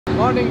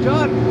Morning,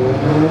 John.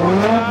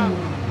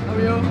 How are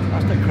you?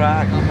 That's the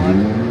crack.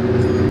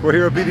 We're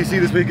here at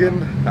BDC this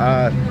weekend.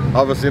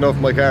 Obviously enough,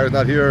 my car is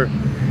not here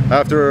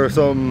after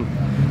some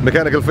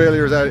mechanical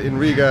failures in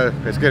Riga.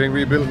 It's getting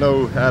rebuilt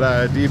now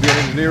at DB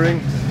Engineering.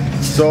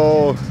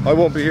 So I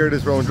won't be here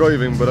this round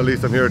driving, but at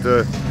least I'm here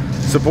to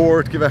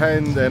support, give a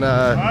hand and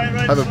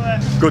have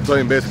a good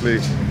time basically.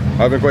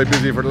 I've been quite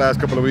busy for the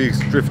last couple of weeks,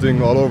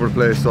 drifting all over the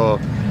place, so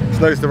it's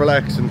nice to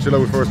relax and chill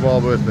out for a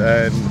small bit.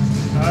 And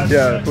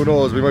yeah, who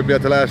knows, we might be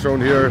at the last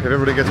round here if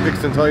everything gets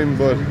fixed in time,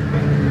 but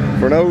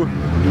for now,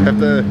 have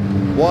to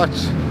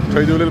watch,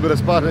 try to do a little bit of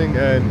spotting,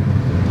 and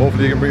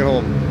hopefully you can bring it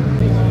home.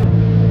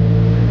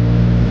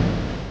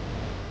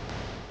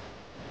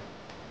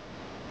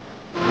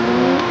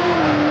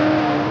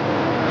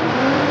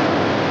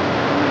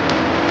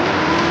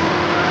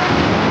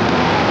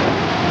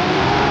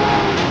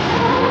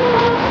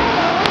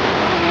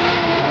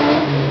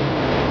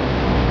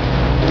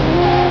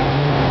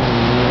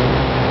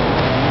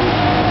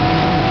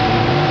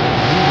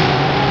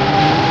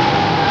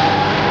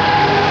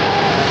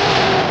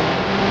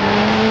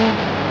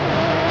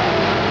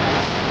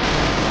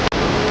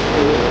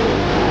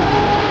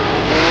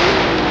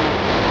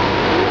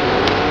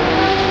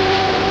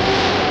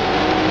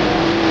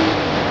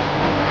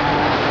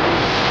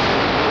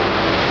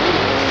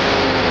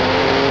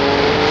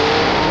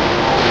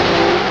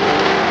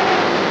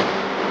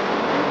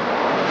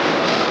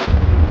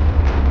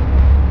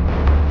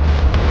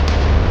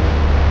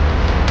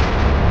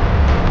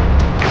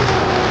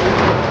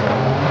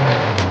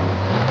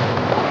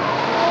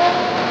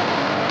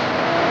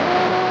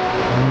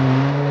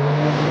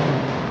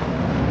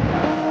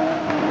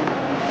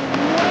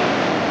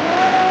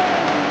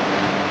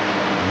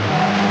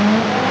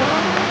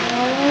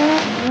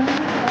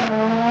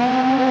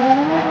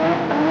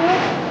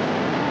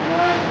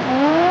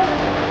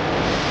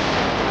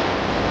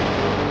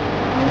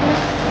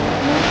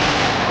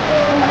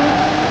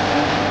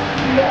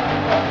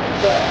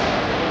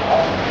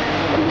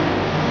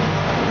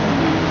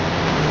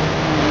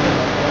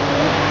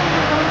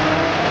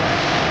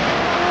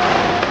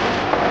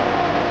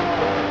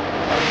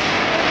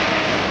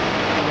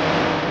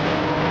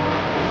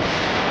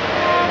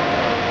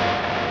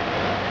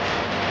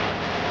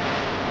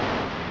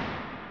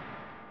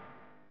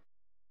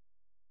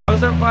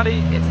 How's everybody?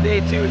 It's day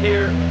 2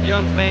 here,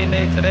 John's main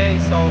day today,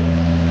 so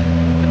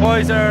the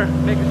boys are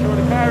making sure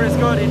the car is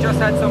good. He just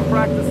had some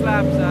practice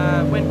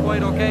laps, went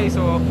quite okay,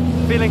 so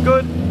feeling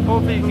good.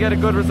 Hopefully he can get a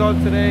good result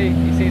today.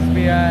 He seems to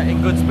be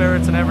in good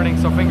spirits and everything,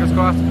 so fingers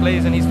crossed it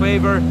plays in his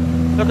favour.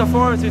 Looking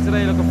forward to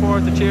today, looking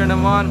forward to cheering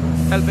him on,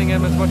 helping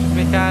him as much as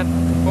we can.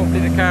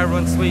 Hopefully the car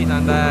runs sweet,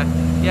 and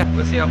yeah,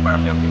 we'll see how far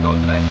John can go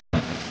today.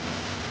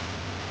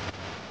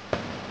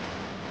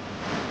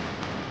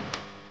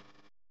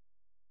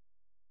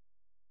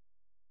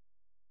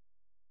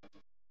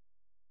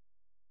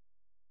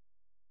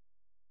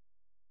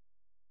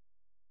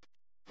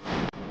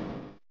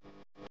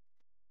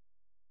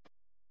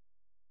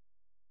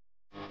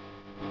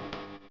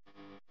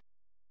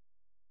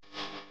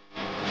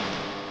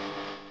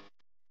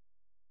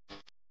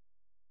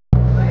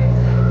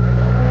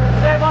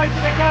 To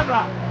the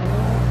camera.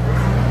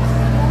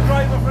 New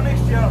driver for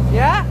next year.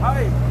 Yeah?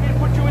 Hi,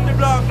 we'll put you in the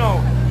vlog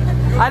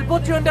now. I'll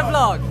put you in the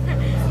vlog.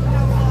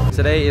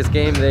 Today is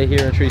game day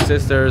here in Three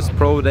Sisters,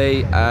 pro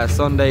day,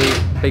 Sunday,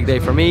 big day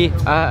for me.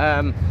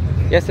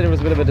 Yesterday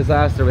was a bit of a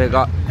disaster. We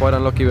got quite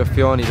unlucky with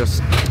Fionn. He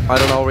just, I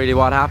don't know really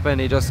what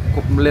happened. He just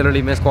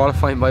literally missed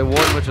qualifying by 1,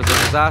 which was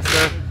a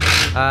disaster.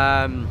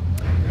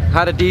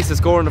 Had a decent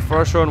score in the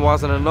first run,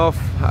 wasn't enough.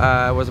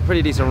 It was a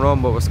pretty decent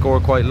run, but was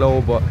scored quite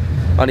low. But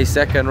on his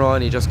second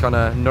run, he just kind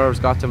of nerves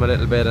got to him a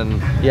little bit,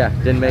 and yeah,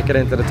 didn't make it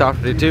into the top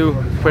 32.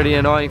 Pretty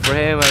annoying for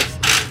him, as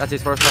that's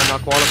his first time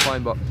not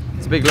qualifying, but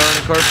it's a big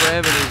learning curve for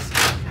him,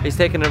 and he's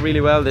taken it really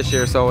well this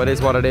year, so it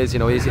is what it is. You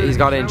know, he's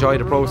got to enjoy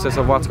the process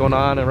of what's going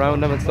on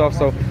around him and stuff,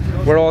 so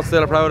we're all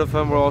still proud of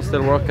him. We're all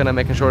still working and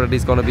making sure that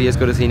he's going to be as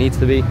good as he needs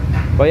to be.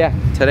 But yeah,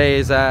 today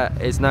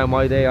is now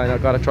my day.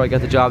 I've got to try to get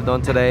the job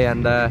done today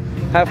and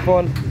have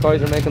fun.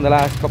 Guys are making the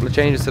last couple of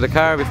changes to the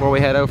car before we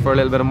head out for a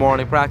little bit of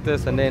morning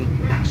practice, and then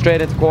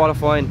straight into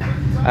qualifying,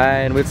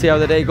 and we'll see how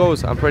the day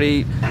goes. I'm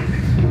pretty,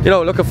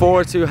 looking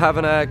forward to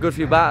having a good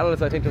few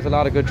battles. I think there's a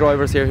lot of good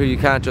drivers here who you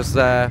can't just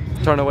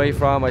turn away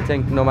from. I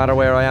think no matter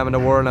where I am in the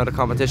world now, the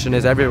competition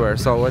is everywhere,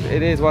 so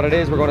it is what it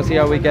is. We're going to see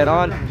how we get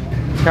on.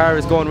 The car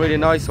is going really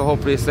nice, so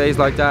hopefully it stays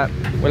like that.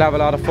 We'll have a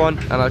lot of fun,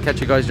 and I'll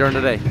catch you guys during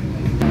the day.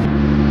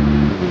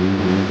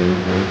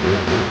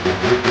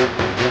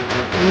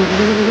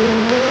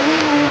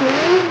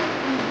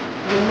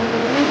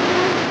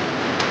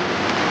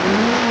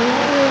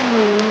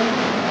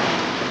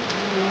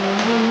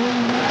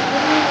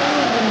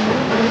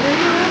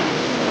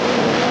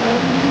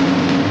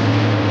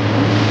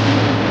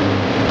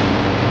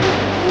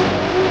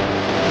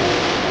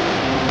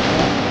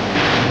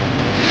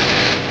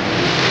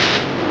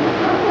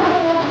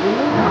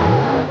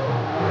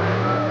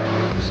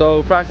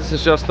 So practice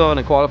is just done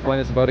and qualifying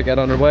is about to get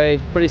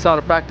underway. Pretty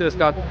solid practice,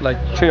 got like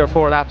 3 or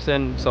 4 laps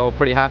in, so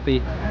pretty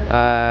happy.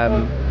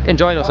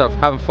 enjoying ourselves,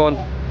 having fun,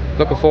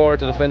 looking forward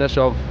to the finish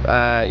of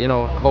you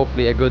know,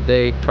 hopefully a good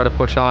day, try to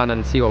push on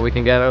and see what we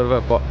can get out of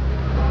it. But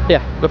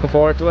yeah, looking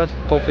forward to it.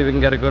 Hopefully we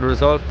can get a good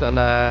result and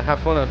have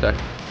fun out there.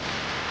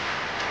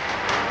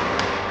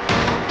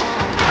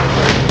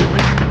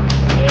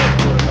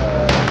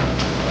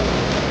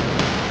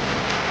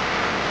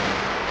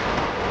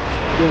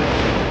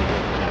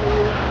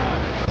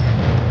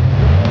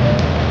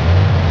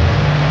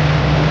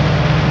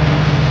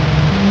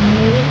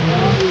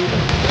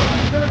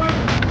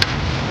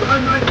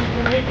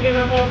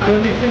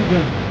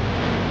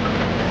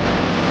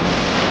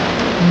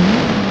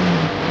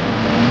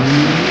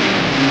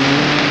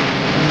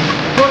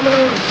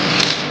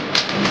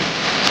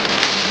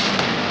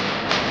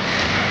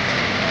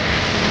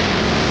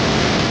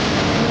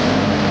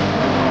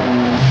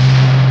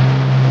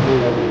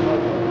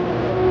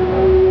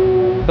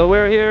 So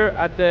we're here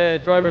at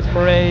the drivers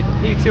parade.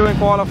 P2 in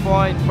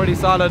qualifying, pretty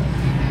solid.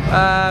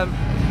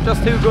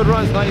 Just two good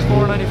runs,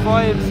 94,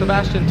 95.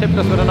 Sebastian tipped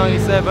us with a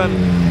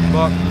 97,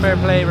 but fair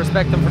play,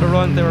 respect them for the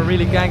run. They were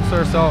really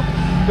gangster, so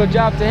good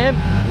job to him.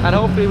 And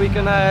hopefully we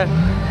can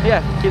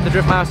yeah, keep the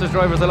Drift Masters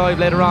drivers alive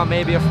later on.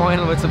 Maybe a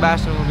final with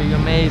Sebastian would be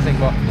amazing,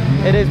 but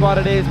it is what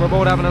it is. We're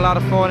both having a lot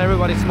of fun,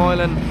 everybody's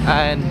smiling,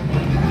 and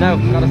now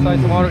gotta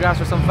sign some autographs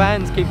for some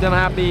fans, keep them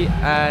happy,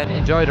 and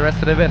enjoy the rest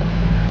of the event.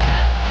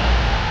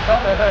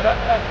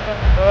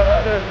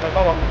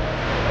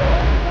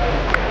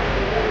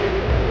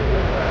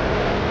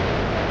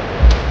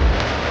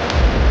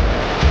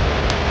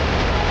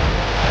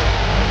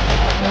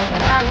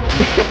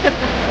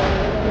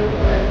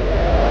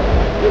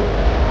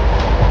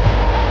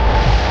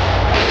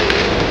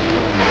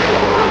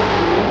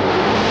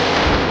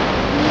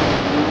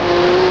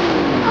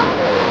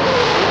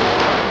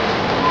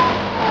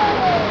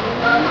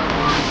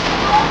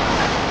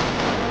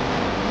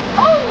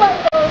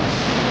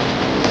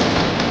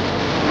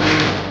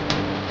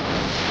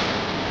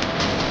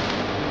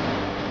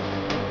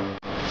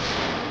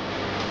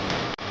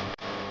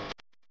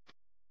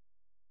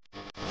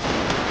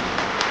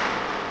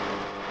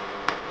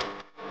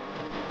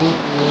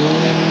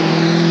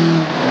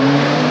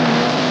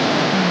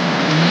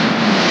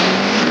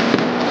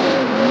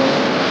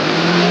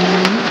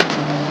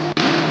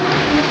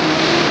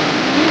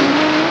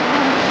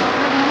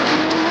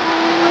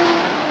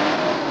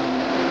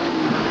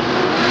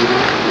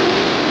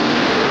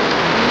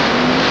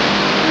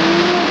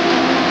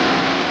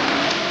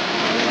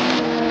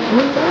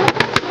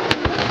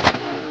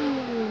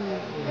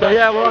 So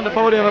yeah, we're on the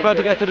podium, about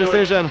to get the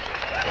decision.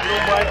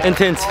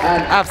 Intense,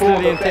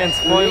 absolutely intense.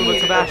 Final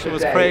with Sebastian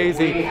was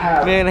crazy.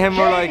 Me and him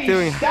were like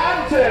doing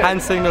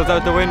hand signals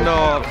out the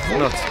window.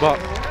 Nuts. But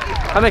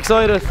I'm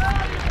excited.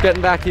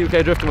 Getting back to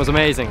UK drifting was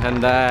amazing,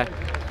 and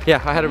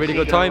yeah, I had a really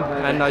good time,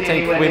 and I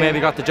think we maybe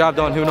got the job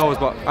done, who knows,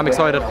 but I'm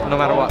excited no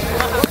matter what.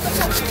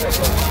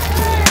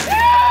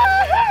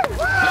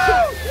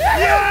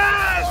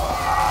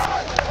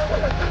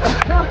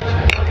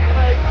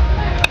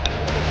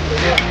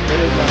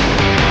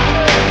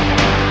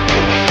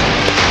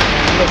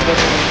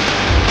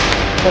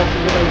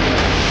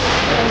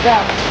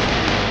 Yes.